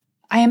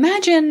I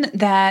imagine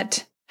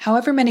that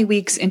however many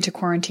weeks into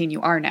quarantine you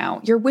are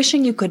now, you're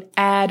wishing you could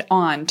add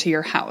on to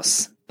your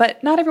house.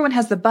 But not everyone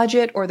has the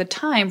budget or the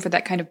time for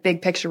that kind of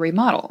big picture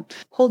remodel.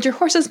 Hold your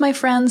horses, my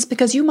friends,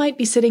 because you might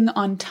be sitting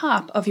on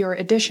top of your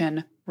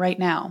addition right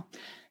now.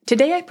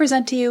 Today I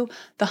present to you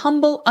the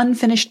humble,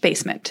 unfinished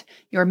basement,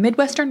 your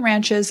Midwestern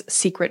ranch's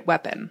secret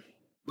weapon.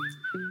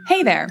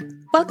 Hey there!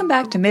 Welcome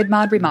back to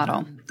Mid-Mod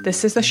Remodel.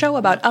 This is the show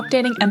about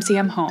updating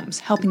MCM homes,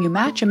 helping you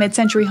match a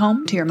mid-century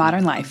home to your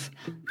modern life.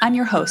 I'm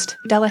your host,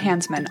 Della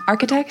Hansman,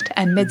 architect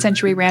and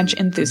mid-century ranch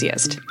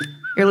enthusiast.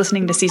 You're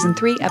listening to Season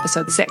 3,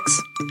 Episode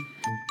 6.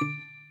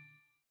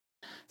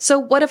 So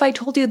what if I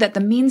told you that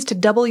the means to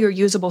double your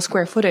usable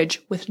square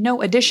footage with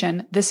no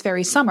addition this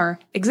very summer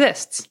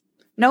exists?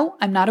 No,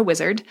 I'm not a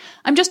wizard.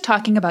 I'm just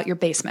talking about your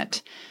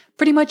basement.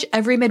 Pretty much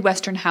every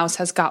Midwestern house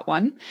has got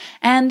one,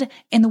 and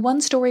in the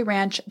one-story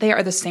ranch, they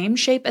are the same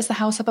shape as the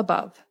house up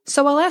above.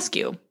 So I'll ask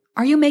you,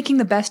 are you making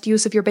the best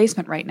use of your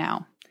basement right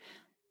now?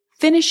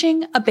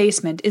 Finishing a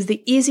basement is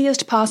the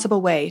easiest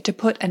possible way to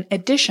put an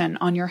addition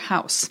on your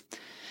house.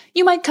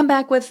 You might come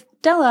back with,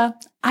 Della,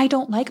 I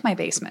don't like my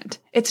basement.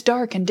 It's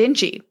dark and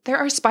dingy. There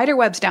are spider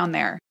webs down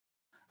there.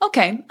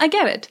 Okay, I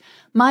get it.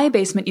 My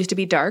basement used to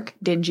be dark,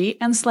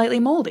 dingy, and slightly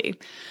moldy.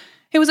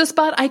 It was a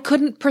spot I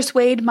couldn't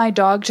persuade my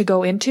dog to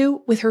go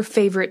into with her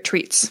favorite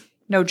treats.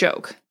 No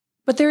joke.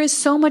 But there is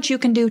so much you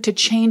can do to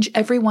change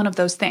every one of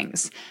those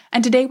things.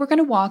 And today we're going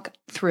to walk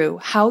through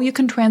how you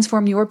can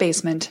transform your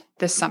basement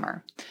this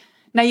summer.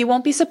 Now, you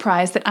won't be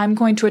surprised that I'm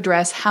going to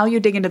address how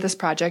you dig into this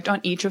project on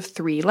each of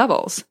 3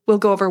 levels. We'll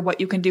go over what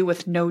you can do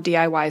with no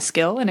DIY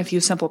skill and a few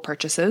simple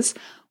purchases,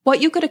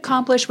 what you could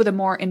accomplish with a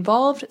more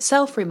involved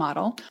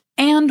self-remodel,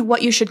 and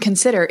what you should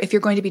consider if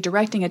you're going to be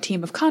directing a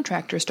team of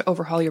contractors to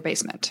overhaul your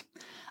basement.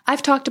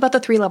 I've talked about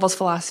the 3 levels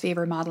philosophy of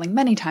remodeling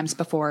many times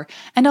before,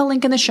 and I'll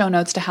link in the show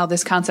notes to how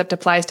this concept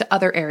applies to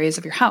other areas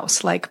of your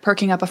house, like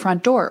perking up a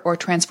front door or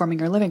transforming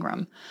your living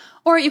room.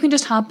 Or you can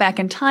just hop back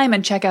in time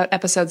and check out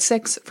episode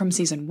 6 from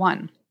season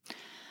 1.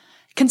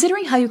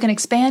 Considering how you can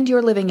expand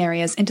your living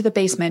areas into the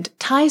basement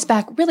ties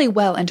back really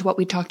well into what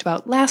we talked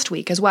about last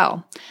week as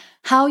well.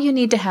 How you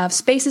need to have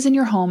spaces in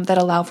your home that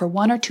allow for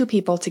 1 or 2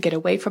 people to get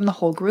away from the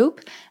whole group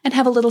and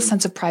have a little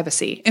sense of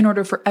privacy in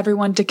order for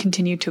everyone to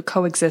continue to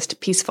coexist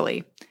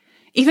peacefully.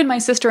 Even my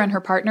sister and her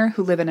partner,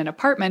 who live in an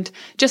apartment,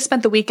 just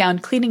spent the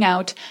weekend cleaning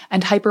out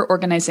and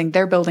hyper-organizing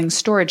their building's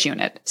storage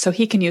unit so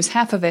he can use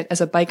half of it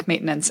as a bike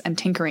maintenance and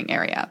tinkering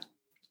area.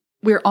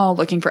 We're all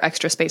looking for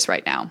extra space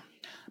right now.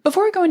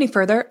 Before we go any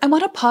further, I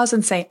want to pause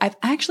and say I've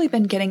actually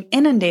been getting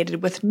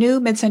inundated with new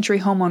mid-century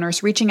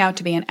homeowners reaching out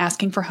to me and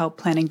asking for help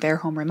planning their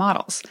home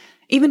remodels.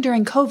 Even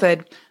during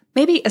COVID,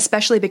 maybe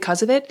especially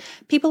because of it,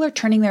 people are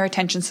turning their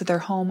attentions to their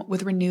home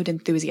with renewed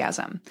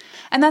enthusiasm.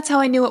 And that's how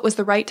I knew it was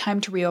the right time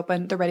to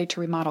reopen the Ready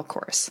to Remodel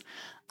course.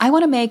 I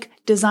want to make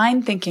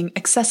design thinking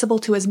accessible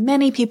to as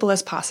many people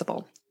as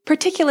possible,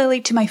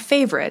 particularly to my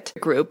favorite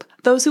group,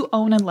 those who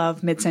own and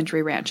love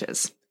mid-century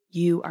ranches.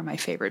 You are my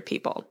favorite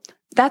people.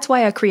 That's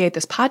why I create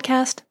this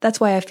podcast,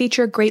 that's why I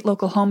feature great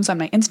local homes on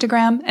my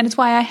Instagram, and it's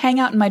why I hang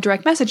out in my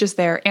direct messages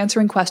there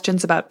answering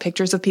questions about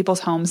pictures of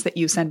people's homes that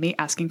you send me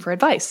asking for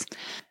advice.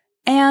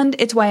 And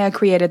it's why I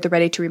created the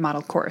Ready to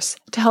Remodel course,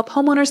 to help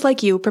homeowners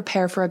like you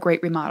prepare for a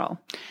great remodel.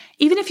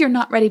 Even if you're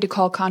not ready to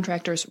call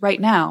contractors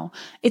right now,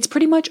 it's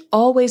pretty much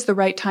always the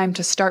right time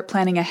to start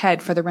planning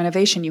ahead for the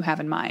renovation you have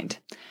in mind.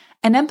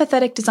 An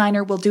empathetic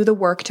designer will do the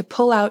work to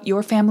pull out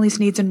your family's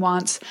needs and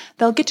wants,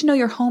 they'll get to know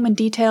your home in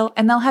detail,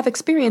 and they'll have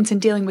experience in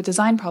dealing with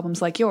design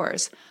problems like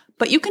yours.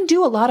 But you can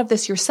do a lot of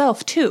this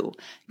yourself, too.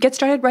 Get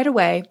started right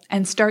away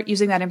and start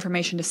using that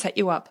information to set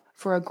you up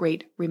for a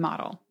great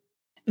remodel.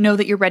 Know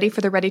that you're ready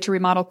for the Ready to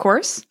Remodel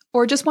course?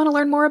 Or just want to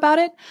learn more about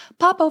it?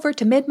 Pop over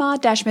to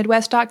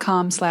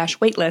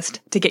midmod-midwest.com/waitlist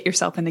to get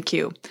yourself in the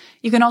queue.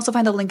 You can also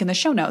find a link in the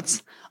show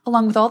notes,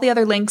 along with all the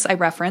other links I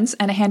reference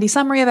and a handy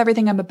summary of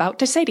everything I'm about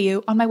to say to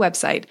you on my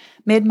website,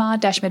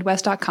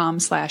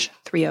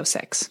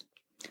 midmod-midwest.com/306.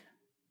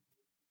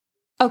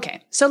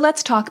 Okay, so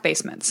let's talk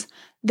basements.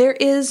 There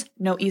is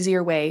no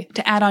easier way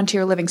to add on to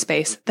your living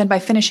space than by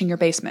finishing your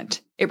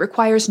basement. It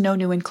requires no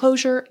new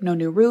enclosure, no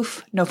new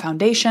roof, no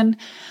foundation.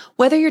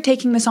 Whether you're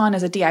taking this on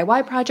as a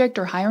DIY project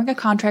or hiring a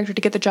contractor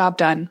to get the job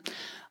done,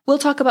 we'll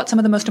talk about some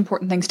of the most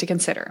important things to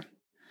consider.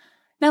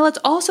 Now let's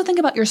also think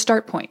about your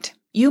start point.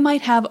 You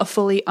might have a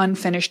fully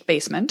unfinished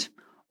basement,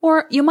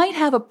 or you might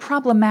have a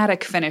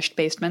problematic finished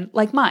basement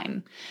like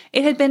mine.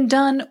 It had been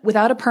done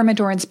without a permit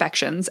or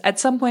inspections at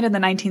some point in the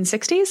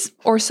 1960s,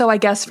 or so I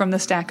guess from the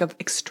stack of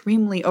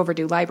extremely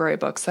overdue library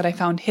books that I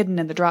found hidden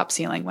in the drop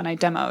ceiling when I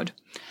demoed.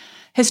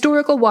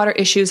 Historical water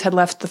issues had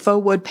left the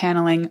faux wood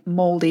paneling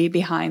moldy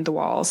behind the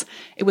walls.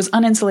 It was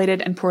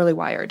uninsulated and poorly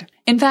wired.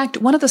 In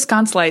fact, one of the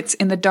sconce lights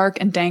in the dark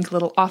and dank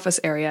little office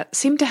area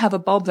seemed to have a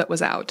bulb that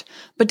was out,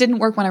 but didn't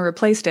work when I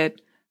replaced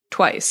it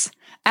twice.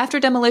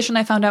 After demolition,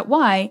 I found out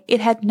why. It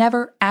had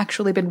never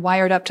actually been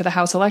wired up to the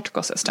house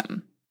electrical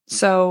system.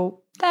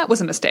 So that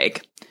was a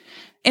mistake.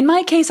 In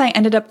my case, I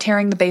ended up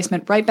tearing the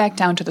basement right back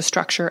down to the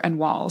structure and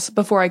walls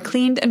before I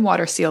cleaned and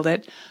water sealed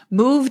it,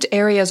 moved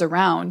areas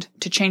around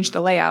to change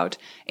the layout,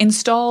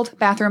 installed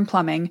bathroom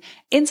plumbing,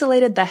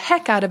 insulated the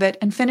heck out of it,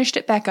 and finished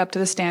it back up to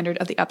the standard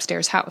of the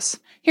upstairs house.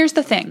 Here's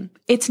the thing.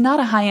 It's not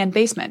a high-end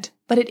basement,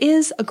 but it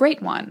is a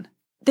great one.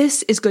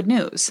 This is good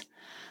news.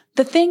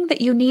 The thing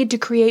that you need to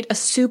create a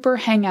super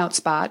hangout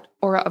spot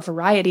or a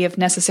variety of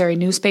necessary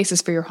new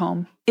spaces for your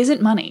home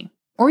isn't money,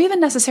 or even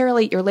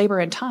necessarily your labor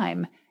and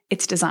time.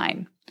 It's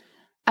design.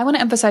 I want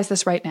to emphasize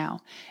this right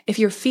now. If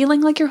you're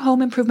feeling like your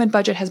home improvement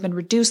budget has been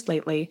reduced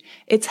lately,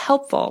 it's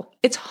hopeful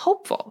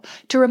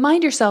to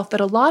remind yourself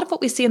that a lot of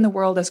what we see in the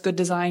world as good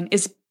design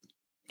is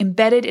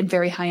embedded in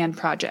very high-end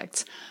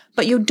projects.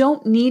 But you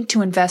don't need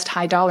to invest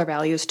high dollar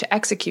values to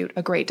execute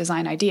a great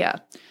design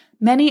idea.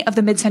 Many of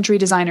the mid-century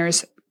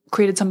designers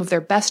created some of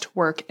their best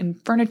work in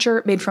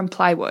furniture made from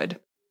plywood.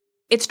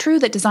 It's true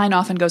that design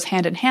often goes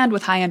hand in hand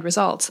with high-end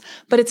results,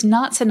 but it's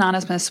not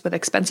synonymous with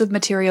expensive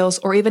materials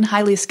or even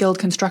highly skilled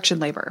construction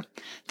labor.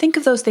 Think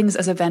of those things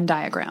as a Venn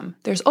diagram.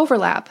 There's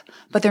overlap,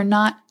 but they're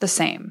not the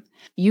same.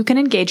 You can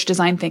engage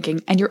design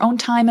thinking and your own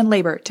time and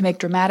labor to make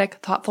dramatic,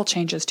 thoughtful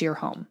changes to your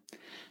home.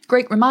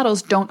 Great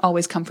remodels don't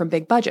always come from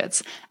big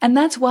budgets, and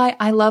that's why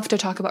I love to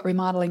talk about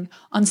remodeling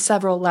on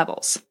several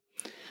levels.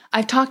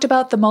 I've talked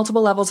about the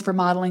multiple levels of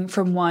remodeling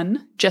from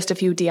 1, just a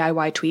few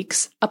DIY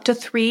tweaks, up to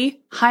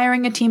 3,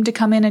 hiring a team to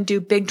come in and do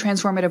big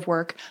transformative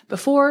work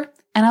before,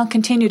 and I'll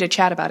continue to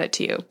chat about it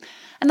to you.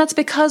 And that's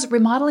because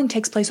remodeling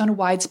takes place on a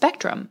wide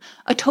spectrum.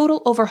 A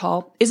total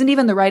overhaul isn't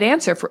even the right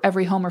answer for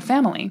every home or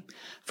family.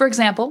 For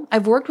example,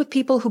 I've worked with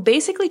people who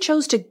basically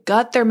chose to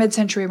gut their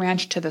mid-century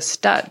ranch to the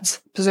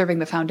studs, preserving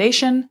the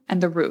foundation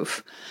and the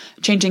roof,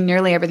 changing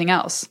nearly everything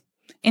else.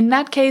 In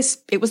that case,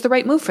 it was the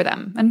right move for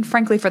them, and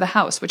frankly for the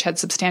house, which had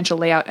substantial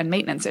layout and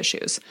maintenance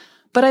issues.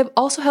 But I've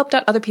also helped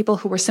out other people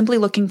who were simply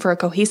looking for a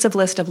cohesive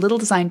list of little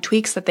design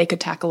tweaks that they could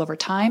tackle over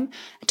time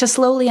to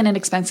slowly and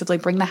inexpensively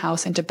bring the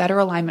house into better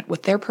alignment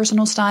with their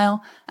personal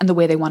style and the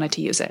way they wanted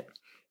to use it.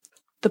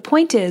 The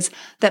point is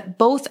that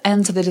both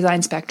ends of the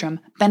design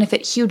spectrum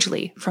benefit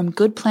hugely from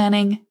good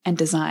planning and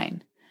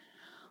design.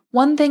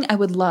 One thing I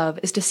would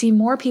love is to see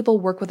more people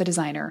work with a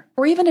designer,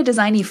 or even a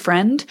designy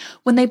friend,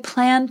 when they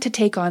plan to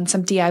take on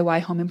some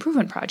DIY home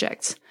improvement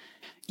projects.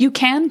 You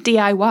can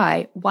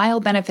DIY while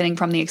benefiting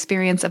from the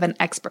experience of an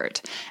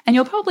expert, and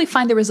you'll probably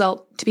find the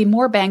result to be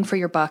more bang for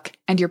your buck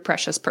and your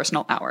precious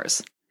personal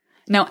hours.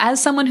 Now,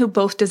 as someone who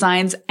both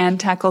designs and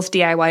tackles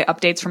DIY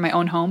updates for my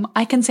own home,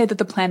 I can say that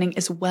the planning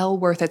is well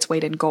worth its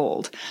weight in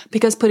gold,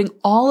 because putting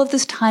all of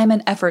this time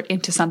and effort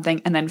into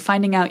something and then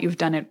finding out you've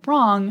done it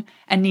wrong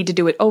and need to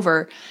do it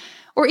over,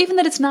 or even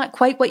that it's not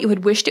quite what you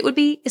had wished it would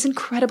be, is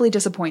incredibly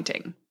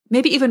disappointing.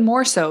 Maybe even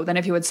more so than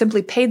if you had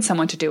simply paid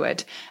someone to do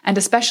it, and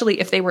especially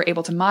if they were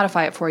able to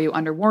modify it for you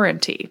under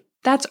warranty.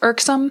 That's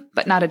irksome,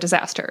 but not a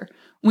disaster.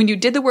 When you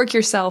did the work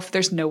yourself,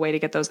 there's no way to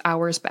get those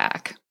hours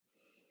back.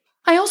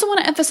 I also want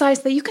to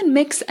emphasize that you can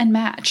mix and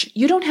match.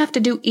 You don't have to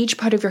do each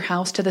part of your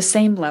house to the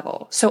same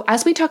level. So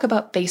as we talk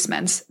about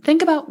basements,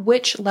 think about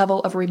which level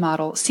of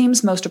remodel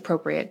seems most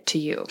appropriate to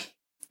you.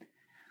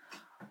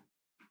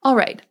 All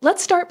right,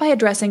 let's start by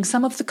addressing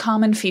some of the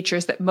common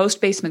features that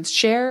most basements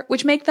share,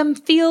 which make them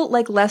feel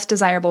like less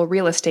desirable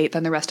real estate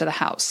than the rest of the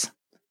house.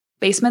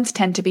 Basements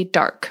tend to be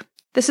dark.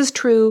 This is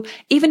true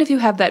even if you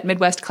have that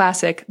Midwest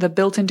classic, the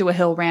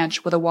built-into-a-hill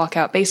ranch with a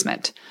walkout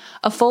basement.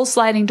 A full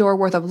sliding door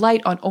worth of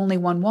light on only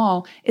one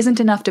wall isn't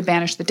enough to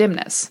banish the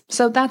dimness,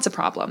 so that's a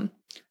problem.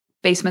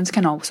 Basements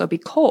can also be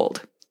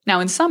cold.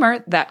 Now in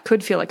summer, that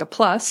could feel like a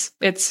plus.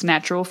 It's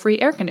natural free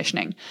air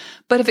conditioning.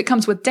 But if it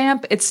comes with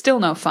damp, it's still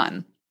no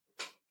fun.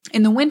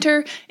 In the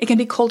winter, it can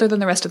be colder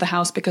than the rest of the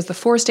house because the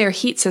forced air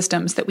heat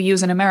systems that we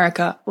use in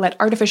America let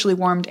artificially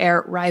warmed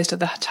air rise to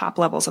the top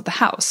levels of the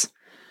house.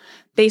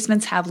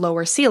 Basements have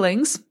lower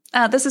ceilings.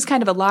 This is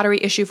kind of a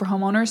lottery issue for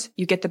homeowners.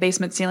 You get the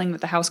basement ceiling that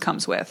the house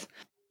comes with.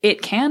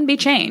 It can be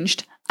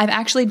changed. I've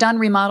actually done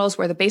remodels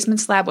where the basement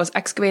slab was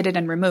excavated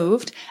and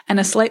removed, and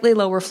a slightly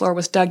lower floor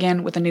was dug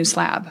in with a new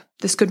slab.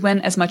 This could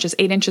win as much as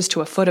 8 inches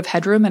to a foot of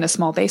headroom in a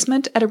small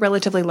basement at a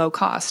relatively low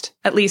cost.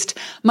 At least,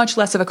 much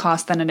less of a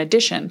cost than an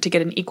addition to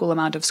get an equal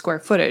amount of square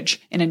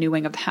footage in a new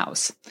wing of the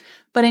house.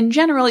 But in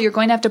general, you're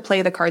going to have to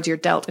play the cards you're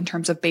dealt in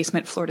terms of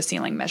basement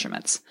floor-to-ceiling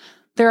measurements.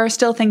 There are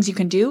still things you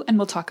can do, and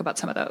we'll talk about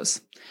some of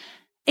those.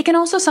 It can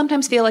also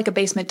sometimes feel like a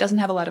basement doesn't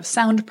have a lot of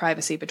sound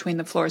privacy between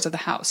the floors of the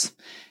house.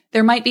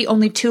 There might be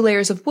only 2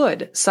 layers of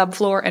wood,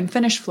 subfloor and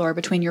finished floor,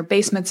 between your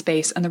basement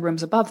space and the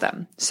rooms above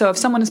them. So if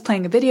someone is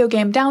playing a video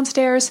game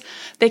downstairs,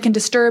 they can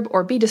disturb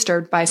or be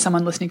disturbed by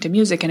someone listening to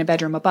music in a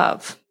bedroom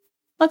above.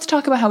 Let's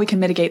talk about how we can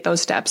mitigate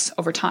those steps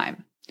over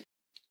time.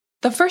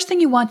 The first thing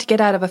you want to get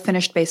out of a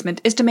finished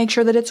basement is to make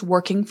sure that it's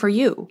working for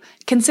you.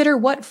 Consider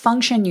what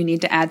function you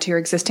need to add to your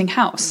existing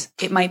house.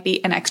 It might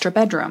be an extra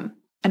bedroom,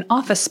 an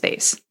office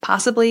space,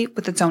 possibly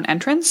with its own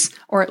entrance,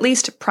 or at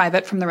least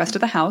private from the rest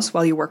of the house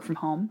while you work from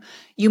home.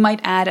 You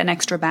might add an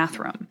extra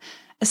bathroom.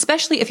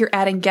 Especially if you're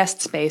adding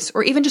guest space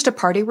or even just a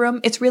party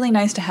room, it's really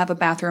nice to have a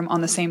bathroom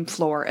on the same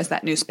floor as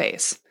that new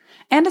space.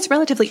 And it's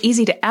relatively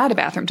easy to add a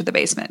bathroom to the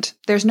basement.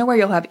 There's nowhere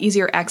you'll have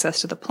easier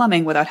access to the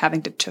plumbing without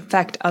having to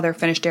affect other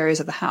finished areas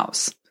of the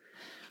house.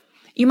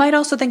 You might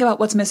also think about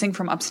what's missing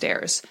from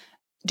upstairs.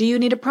 Do you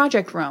need a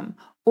project room?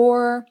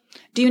 Or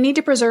do you need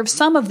to preserve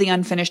some of the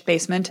unfinished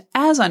basement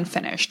as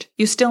unfinished?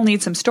 You still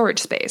need some storage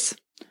space.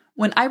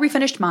 When I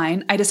refinished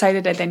mine, I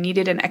decided that I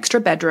needed an extra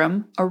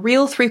bedroom, a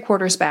real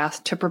 3/4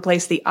 bath to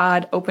replace the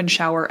odd open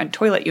shower and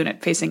toilet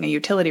unit facing a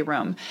utility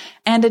room,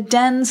 and a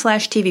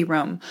den/TV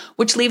room,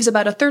 which leaves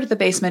about a third of the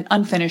basement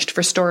unfinished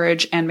for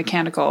storage and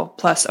mechanical,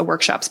 plus a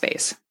workshop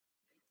space.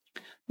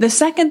 The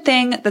second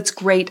thing that's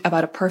great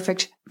about a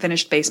perfect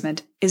finished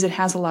basement is it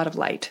has a lot of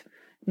light.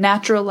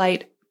 Natural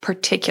light,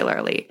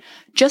 particularly.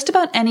 Just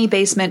about any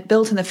basement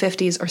built in the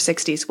 50s or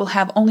 60s will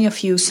have only a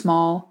few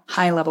small,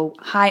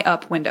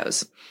 high-up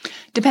windows.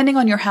 Depending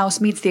on your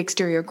house meets the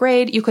exterior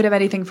grade, you could have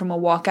anything from a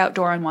walkout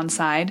door on one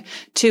side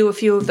to a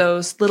few of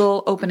those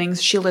little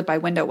openings shielded by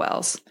window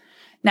wells.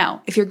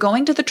 Now, if you're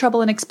going to the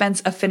trouble and expense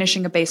of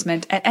finishing a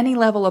basement at any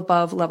level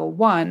above level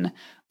 1,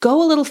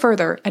 go a little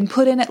further and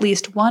put in at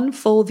least one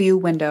full view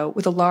window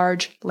with a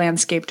large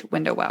landscaped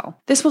window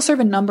well. This will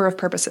serve a number of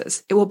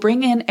purposes. It will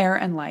bring in air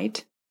and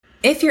light.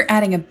 If you're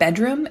adding a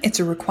bedroom, it's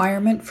a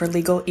requirement for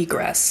legal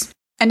egress.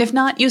 And if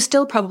not, you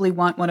still probably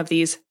want one of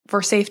these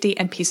for safety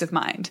and peace of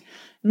mind.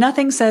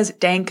 Nothing says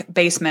dank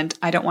basement,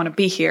 I don't want to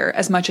be here,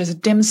 as much as a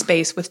dim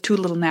space with too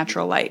little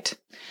natural light.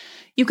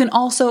 You can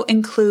also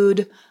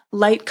include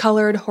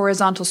light-colored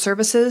horizontal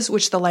surfaces,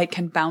 which the light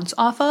can bounce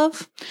off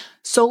of,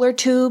 solar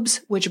tubes,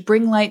 which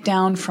bring light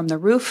down from the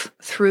roof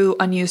through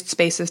unused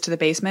spaces to the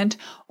basement,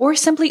 or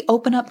simply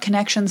open up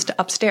connections to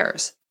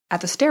upstairs. At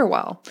the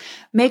stairwell,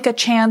 make a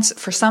chance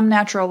for some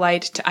natural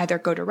light to either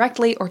go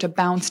directly or to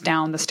bounce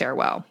down the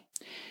stairwell.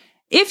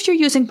 If you're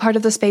using part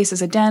of the space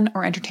as a den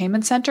or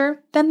entertainment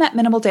center, then that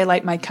minimal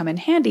daylight might come in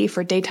handy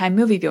for daytime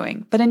movie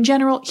viewing. But in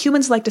general,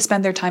 humans like to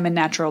spend their time in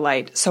natural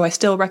light, so I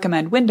still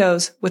recommend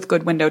windows with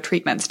good window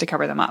treatments to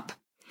cover them up.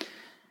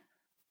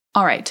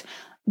 All right.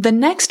 The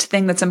next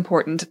thing that's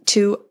important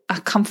to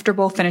a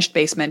comfortable finished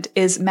basement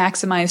is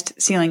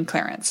maximized ceiling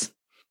clearance.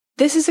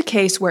 This is a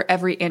case where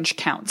every inch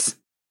counts.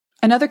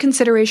 Another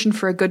consideration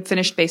for a good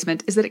finished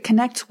basement is that it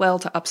connects well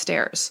to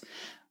upstairs.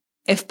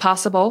 If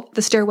possible,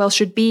 the stairwell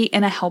should be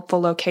in a helpful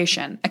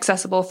location,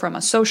 accessible from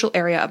a social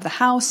area of the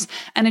house,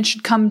 and it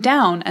should come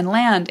down and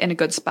land in a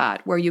good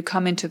spot where you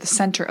come into the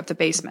center of the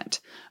basement.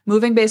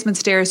 Moving basement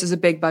stairs is a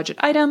big budget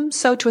item,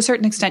 so to a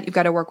certain extent you've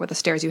got to work with the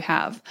stairs you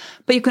have.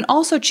 But you can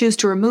also choose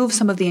to remove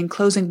some of the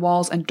enclosing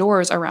walls and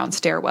doors around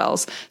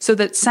stairwells so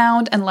that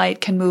sound and light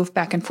can move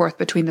back and forth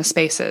between the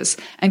spaces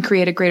and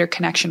create a greater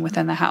connection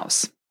within the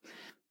house.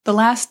 The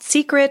last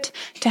secret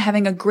to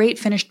having a great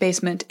finished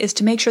basement is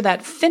to make sure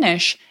that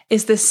finish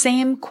is the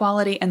same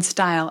quality and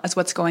style as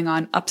what's going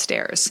on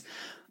upstairs.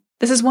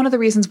 This is one of the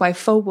reasons why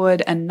faux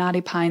wood and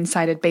knotty pine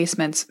sided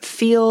basements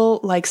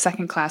feel like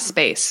second-class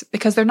space,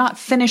 because they're not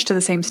finished to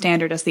the same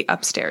standard as the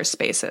upstairs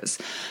spaces.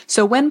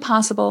 So when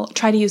possible,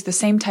 try to use the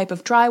same type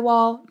of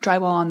drywall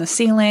on the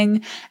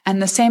ceiling, and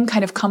the same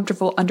kind of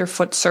comfortable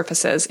underfoot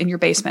surfaces in your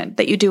basement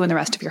that you do in the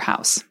rest of your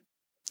house.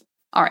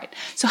 All right,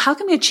 so how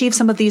can we achieve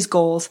some of these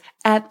goals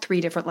at 3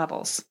 different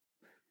levels?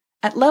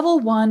 At level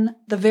 1,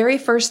 the very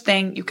first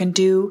thing you can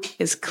do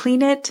is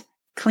clean it,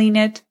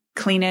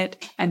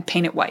 and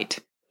paint it white.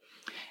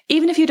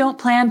 Even if you don't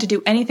plan to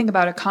do anything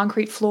about a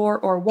concrete floor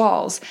or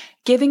walls,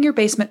 giving your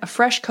basement a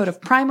fresh coat of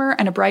primer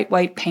and a bright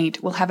white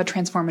paint will have a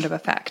transformative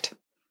effect.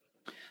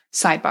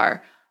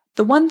 Sidebar.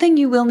 The one thing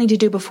you will need to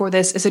do before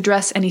this is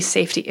address any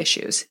safety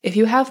issues. If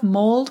you have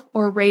mold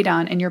or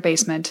radon in your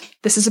basement,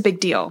 this is a big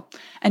deal.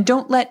 And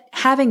don't let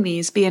having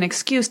these be an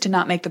excuse to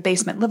not make the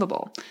basement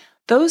livable.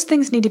 Those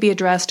things need to be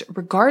addressed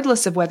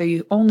regardless of whether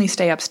you only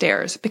stay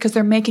upstairs, because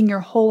they're making your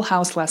whole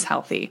house less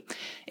healthy.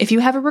 If you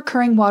have a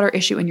recurring water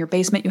issue in your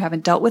basement you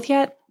haven't dealt with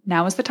yet,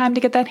 now is the time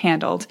to get that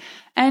handled.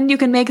 And you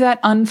can make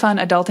that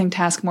unfun adulting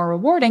task more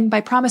rewarding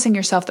by promising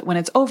yourself that when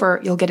it's over,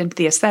 you'll get into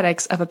the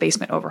aesthetics of a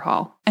basement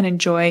overhaul and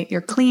enjoy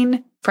your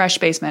clean, fresh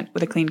basement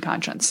with a clean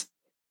conscience.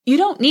 You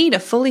don't need a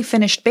fully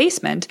finished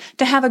basement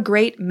to have a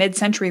great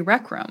mid-century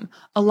rec room.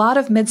 A lot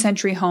of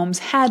mid-century homes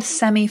had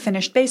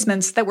semi-finished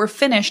basements that were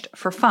finished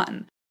for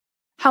fun.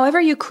 However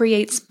you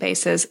create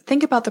spaces,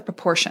 think about the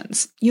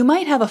proportions. You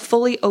might have a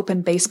fully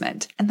open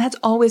basement, and that's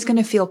always going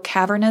to feel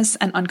cavernous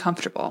and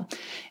uncomfortable.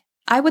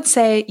 I would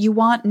say you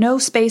want no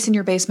space in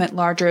your basement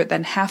larger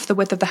than half the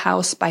width of the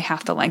house by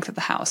half the length of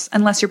the house,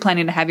 unless you're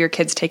planning to have your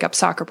kids take up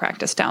soccer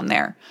practice down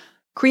there.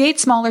 Create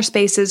smaller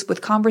spaces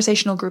with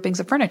conversational groupings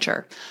of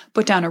furniture.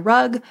 Put down a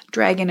rug,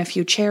 drag in a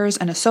few chairs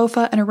and a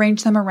sofa, and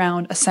arrange them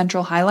around a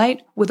central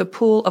highlight with a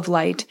pool of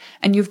light,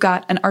 and you've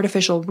got an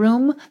artificial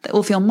room that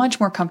will feel much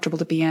more comfortable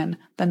to be in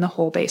than the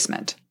whole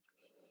basement.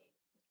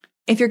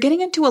 If you're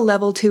getting into a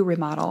level 2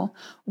 remodel,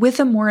 with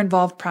a more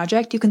involved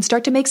project, you can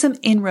start to make some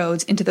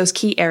inroads into those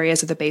key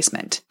areas of the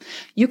basement.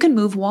 You can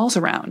move walls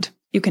around.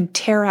 You can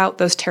tear out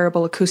those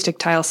terrible acoustic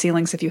tile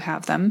ceilings if you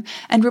have them,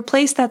 and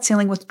replace that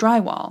ceiling with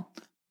drywall.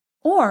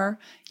 Or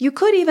you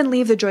could even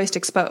leave the joist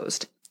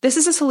exposed. This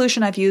is a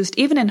solution I've used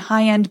even in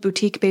high-end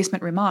boutique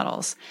basement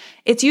remodels.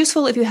 It's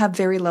useful if you have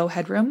very low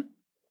headroom.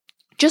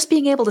 Just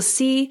being able to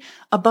see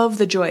above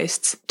the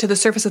joists to the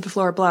surface of the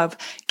floor above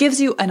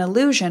gives you an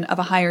illusion of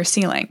a higher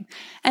ceiling.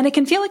 And it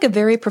can feel like a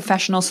very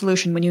professional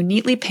solution when you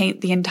neatly paint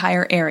the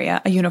entire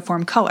area a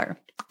uniform color.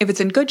 If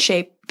it's in good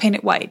shape, paint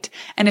it white.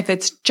 And if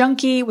it's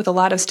junky with a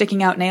lot of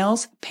sticking out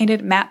nails, paint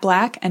it matte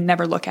black and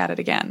never look at it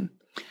again.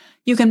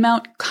 You can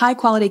mount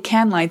high-quality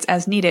can lights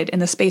as needed in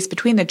the space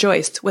between the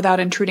joists without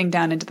intruding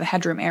down into the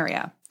headroom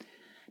area.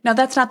 Now,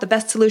 that's not the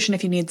best solution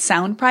if you need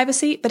sound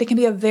privacy, but it can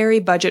be a very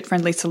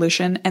budget-friendly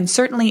solution and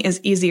certainly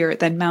is easier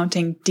than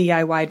mounting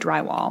DIY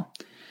drywall.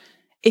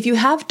 If you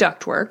have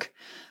ductwork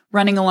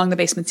running along the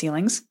basement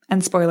ceilings,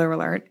 and spoiler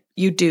alert,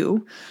 you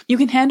do, you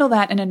can handle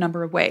that in a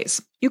number of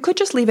ways. You could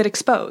just leave it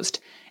exposed.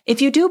 If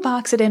you do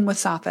box it in with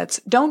soffits,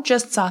 don't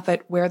just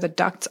soffit where the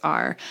ducts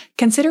are.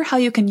 Consider how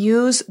you can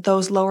use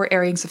those lower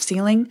areas of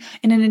ceiling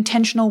in an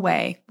intentional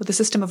way with a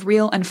system of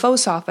real and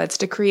faux soffits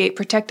to create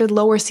protected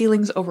lower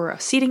ceilings over a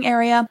seating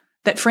area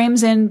that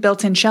frames in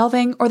built-in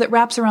shelving or that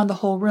wraps around the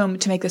whole room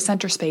to make the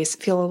center space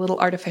feel a little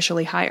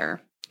artificially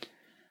higher.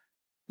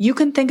 You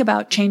can think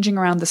about changing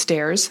around the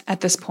stairs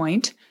at this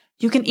point.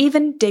 You can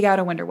even dig out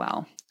a window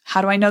well.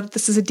 How do I know that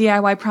this is a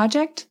DIY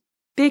project?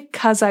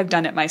 Because I've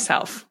done it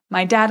myself.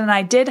 My dad and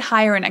I did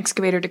hire an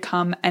excavator to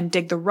come and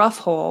dig the rough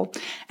hole,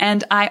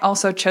 and I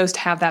also chose to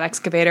have that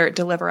excavator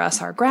deliver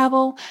us our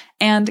gravel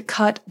and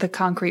cut the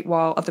concrete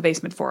wall of the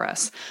basement for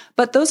us.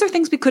 But those are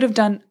things we could have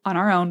done on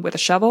our own with a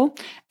shovel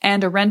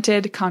and a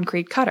rented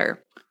concrete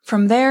cutter.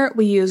 From there,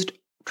 we used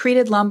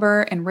treated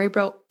lumber in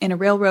a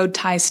railroad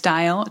tie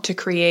style to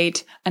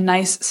create a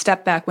nice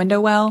step-back window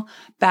well,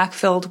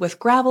 backfilled with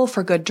gravel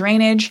for good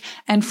drainage,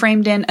 and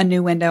framed in a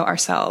new window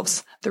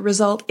ourselves. The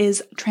result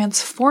is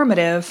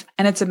transformative,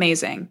 and it's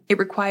amazing. It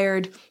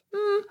required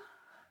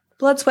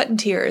blood, sweat, and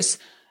tears.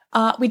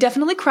 We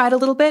definitely cried a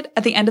little bit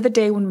at the end of the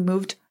day when we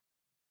moved,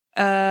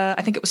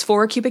 I think it was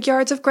 4 cubic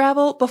yards of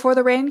gravel before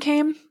the rain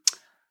came.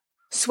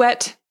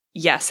 Sweat,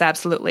 yes,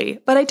 absolutely.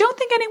 But I don't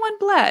think anyone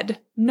bled.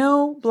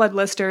 No blood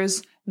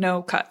blisters,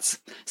 no cuts.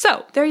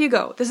 So there you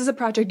go. This is a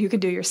project you can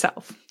do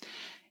yourself.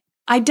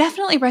 I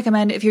definitely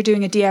recommend if you're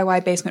doing a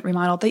DIY basement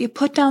remodel that you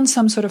put down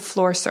some sort of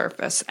floor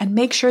surface and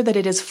make sure that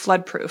it is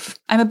flood-proof.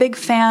 I'm a big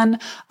fan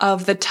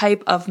of the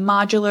type of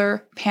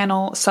modular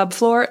panel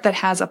subfloor that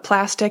has a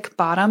plastic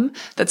bottom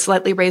that's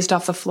slightly raised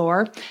off the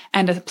floor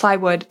and a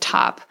plywood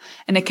top,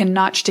 and it can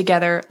notch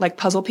together like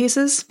puzzle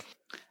pieces.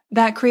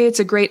 That creates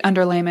a great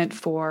underlayment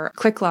for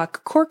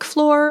click-lock cork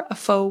floor, a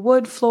faux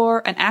wood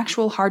floor, an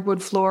actual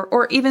hardwood floor,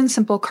 or even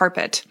simple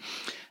carpet.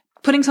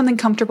 Putting something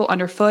comfortable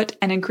underfoot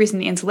and increasing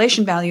the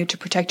insulation value to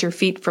protect your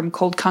feet from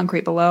cold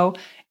concrete below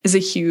is a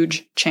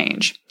huge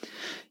change.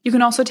 You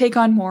can also take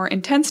on more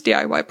intense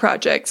DIY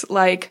projects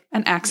like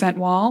an accent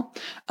wall,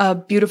 a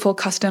beautiful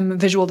custom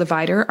visual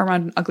divider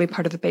around an ugly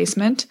part of the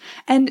basement,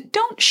 and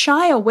don't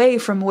shy away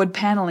from wood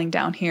paneling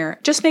down here.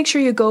 Just make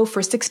sure you go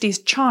for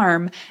 60s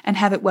charm and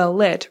have it well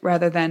lit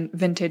rather than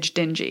vintage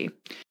dingy.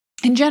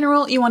 In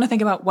general, you want to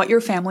think about what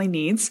your family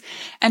needs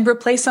and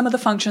replace some of the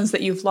functions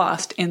that you've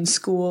lost in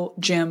school,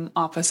 gym,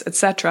 office,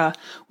 etc.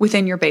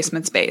 within your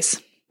basement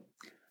space.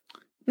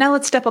 Now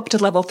let's step up to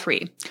level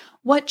 3.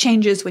 What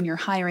changes when you're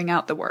hiring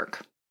out the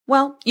work?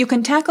 Well, you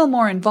can tackle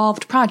more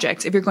involved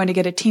projects if you're going to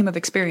get a team of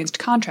experienced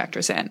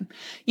contractors in.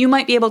 You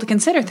might be able to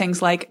consider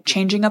things like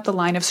changing up the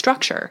line of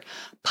structure,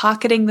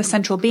 pocketing the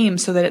central beam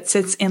so that it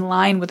sits in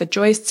line with the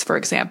joists, for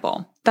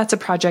example. That's a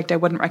project I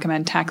wouldn't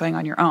recommend tackling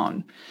on your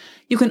own.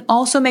 You can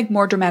also make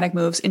more dramatic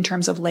moves in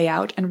terms of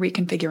layout and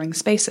reconfiguring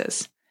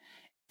spaces.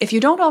 If you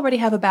don't already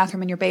have a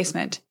bathroom in your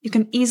basement, you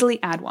can easily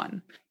add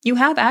one. You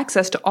have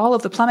access to all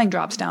of the plumbing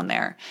drops down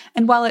there,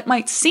 and while it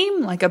might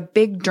seem like a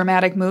big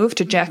dramatic move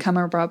to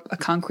jackhammer up a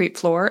concrete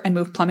floor and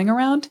move plumbing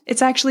around,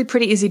 it's actually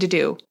pretty easy to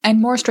do,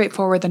 and more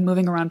straightforward than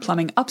moving around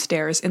plumbing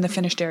upstairs in the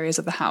finished areas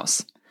of the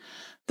house.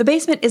 The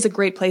basement is a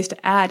great place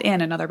to add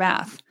in another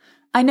bath.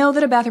 I know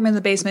that a bathroom in the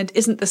basement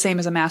isn't the same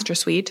as a master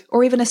suite,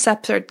 or even a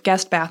separate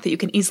guest bath that you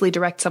can easily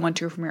direct someone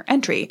to from your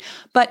entry,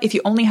 but if you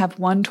only have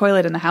one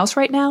toilet in the house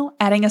right now,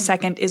 adding a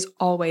second is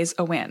always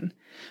a win.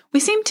 We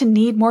seem to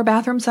need more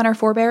bathrooms than our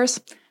forebears.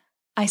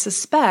 I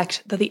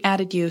suspect that the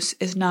added use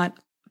is not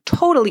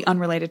totally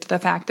unrelated to the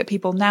fact that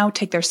people now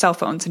take their cell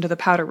phones into the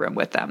powder room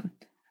with them.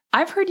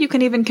 I've heard you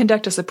can even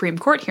conduct a Supreme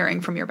Court hearing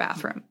from your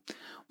bathroom.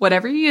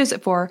 Whatever you use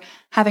it for,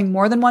 having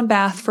more than one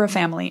bath for a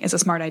family is a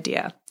smart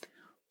idea.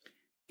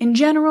 In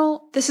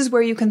general, this is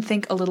where you can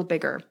think a little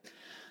bigger.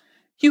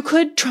 You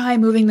could try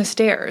moving the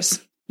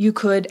stairs. You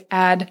could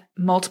add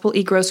multiple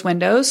egress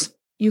windows.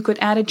 You could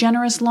add a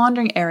generous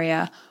laundry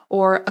area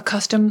or a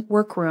custom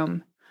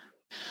workroom.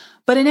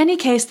 But in any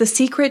case, the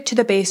secret to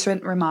the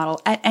basement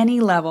remodel at any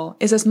level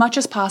is as much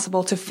as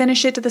possible to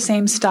finish it to the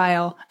same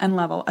style and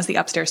level as the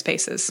upstairs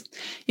spaces.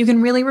 You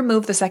can really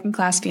remove the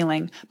second-class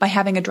feeling by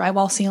having a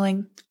drywall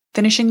ceiling,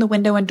 finishing the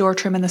window and door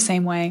trim in the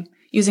same way,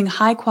 using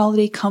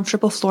high-quality,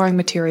 comfortable flooring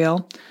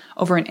material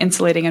over an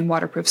insulating and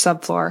waterproof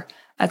subfloor,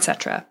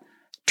 etc.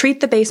 Treat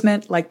the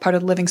basement like part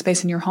of the living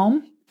space in your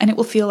home, and it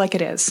will feel like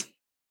it is.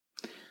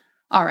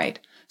 All right,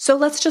 so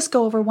let's just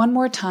go over one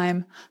more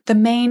time the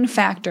main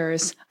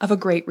factors of a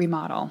great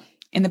remodel.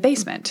 In the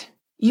basement,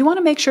 you want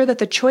to make sure that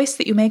the choice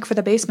that you make for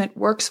the basement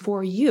works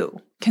for you.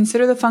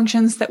 Consider the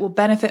functions that will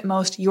benefit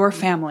most your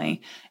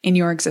family in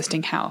your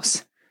existing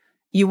house.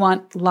 You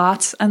want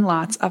lots and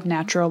lots of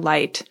natural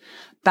light.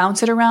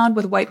 Bounce it around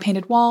with white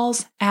painted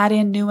walls, add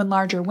in new and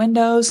larger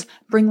windows,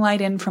 bring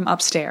light in from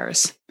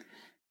upstairs.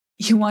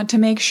 You want to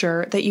make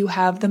sure that you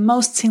have the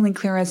most ceiling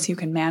clearance you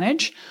can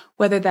manage,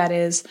 whether that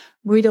is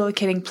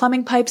relocating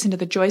plumbing pipes into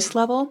the joist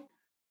level,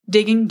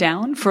 digging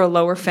down for a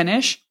lower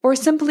finish, or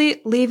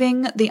simply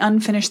leaving the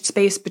unfinished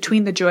space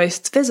between the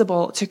joists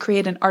visible to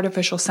create an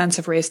artificial sense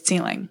of raised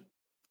ceiling.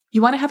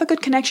 You want to have a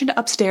good connection to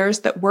upstairs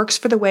that works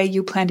for the way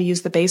you plan to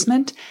use the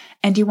basement,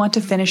 and you want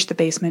to finish the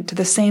basement to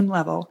the same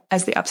level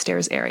as the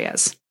upstairs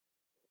areas.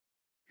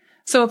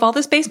 So if all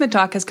this basement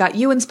talk has got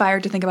you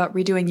inspired to think about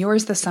redoing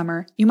yours this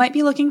summer, you might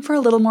be looking for a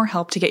little more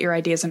help to get your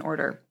ideas in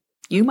order.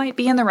 You might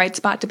be in the right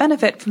spot to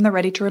benefit from the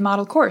Ready to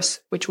Remodel course,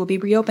 which will be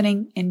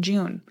reopening in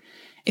June.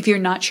 If you're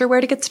not sure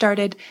where to get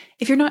started,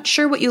 if you're not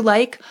sure what you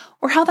like,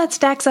 or how that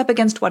stacks up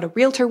against what a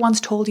realtor once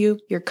told you,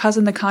 your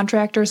cousin the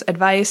contractor's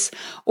advice,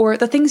 or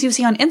the things you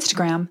see on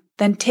Instagram,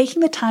 then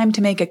taking the time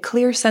to make a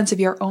clear sense of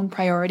your own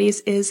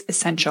priorities is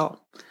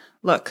essential.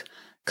 Look,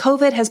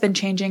 COVID has been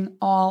changing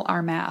all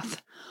our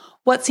math.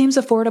 What seems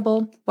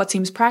affordable, what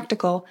seems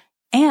practical,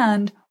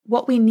 and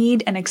what we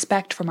need and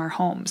expect from our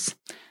homes.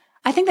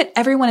 I think that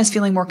everyone is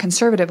feeling more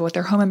conservative with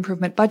their home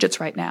improvement budgets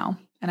right now,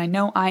 and I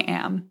know I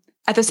am.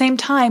 At the same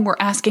time, we're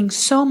asking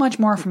so much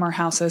more from our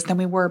houses than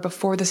we were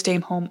before the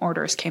stay-home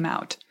orders came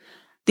out.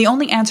 The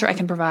only answer I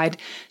can provide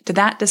to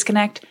that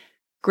disconnect,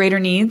 greater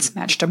needs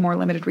matched to more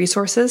limited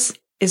resources,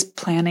 is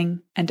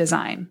planning and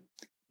design.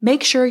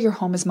 Make sure your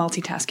home is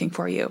multitasking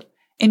for you.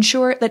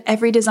 Ensure that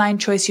every design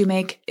choice you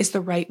make is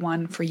the right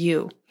one for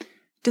you.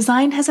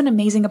 Design has an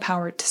amazing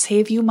power to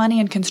save you money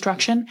in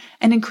construction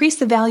and increase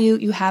the value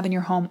you have in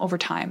your home over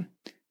time.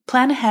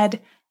 Plan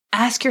ahead,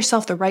 ask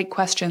yourself the right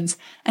questions,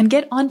 and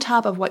get on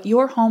top of what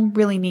your home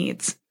really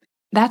needs.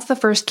 That's the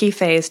first key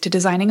phase to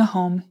designing a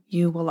home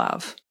you will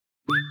love.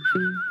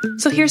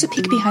 So here's a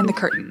peek behind the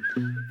curtain.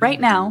 Right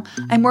now,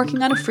 I'm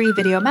working on a free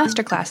video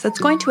masterclass that's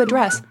going to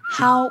address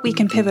how we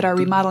can pivot our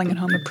remodeling and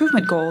home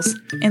improvement goals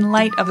in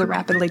light of the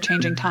rapidly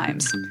changing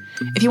times.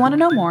 If you want to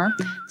know more,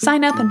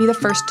 sign up and be the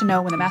first to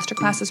know when the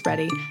masterclass is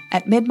ready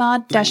at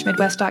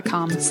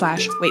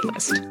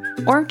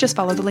midmod-midwest.com/waitlist, or just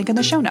follow the link in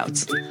the show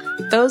notes.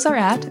 Those are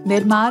at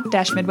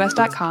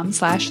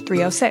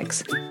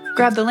midmod-midwest.com/306.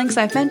 Grab the links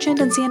I've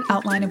mentioned and see an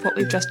outline of what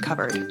we've just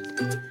covered.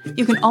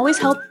 You can always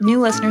help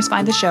new listeners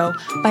find the show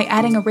by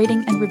adding a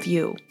rating and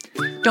review.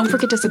 Don't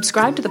forget to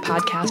subscribe to the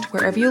podcast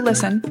wherever you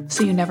listen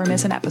so you never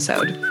miss an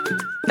episode.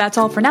 That's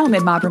all for now,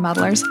 Mid-Mod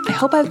Remodelers. I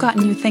hope I've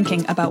gotten you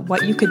thinking about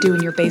what you could do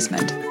in your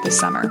basement this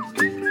summer.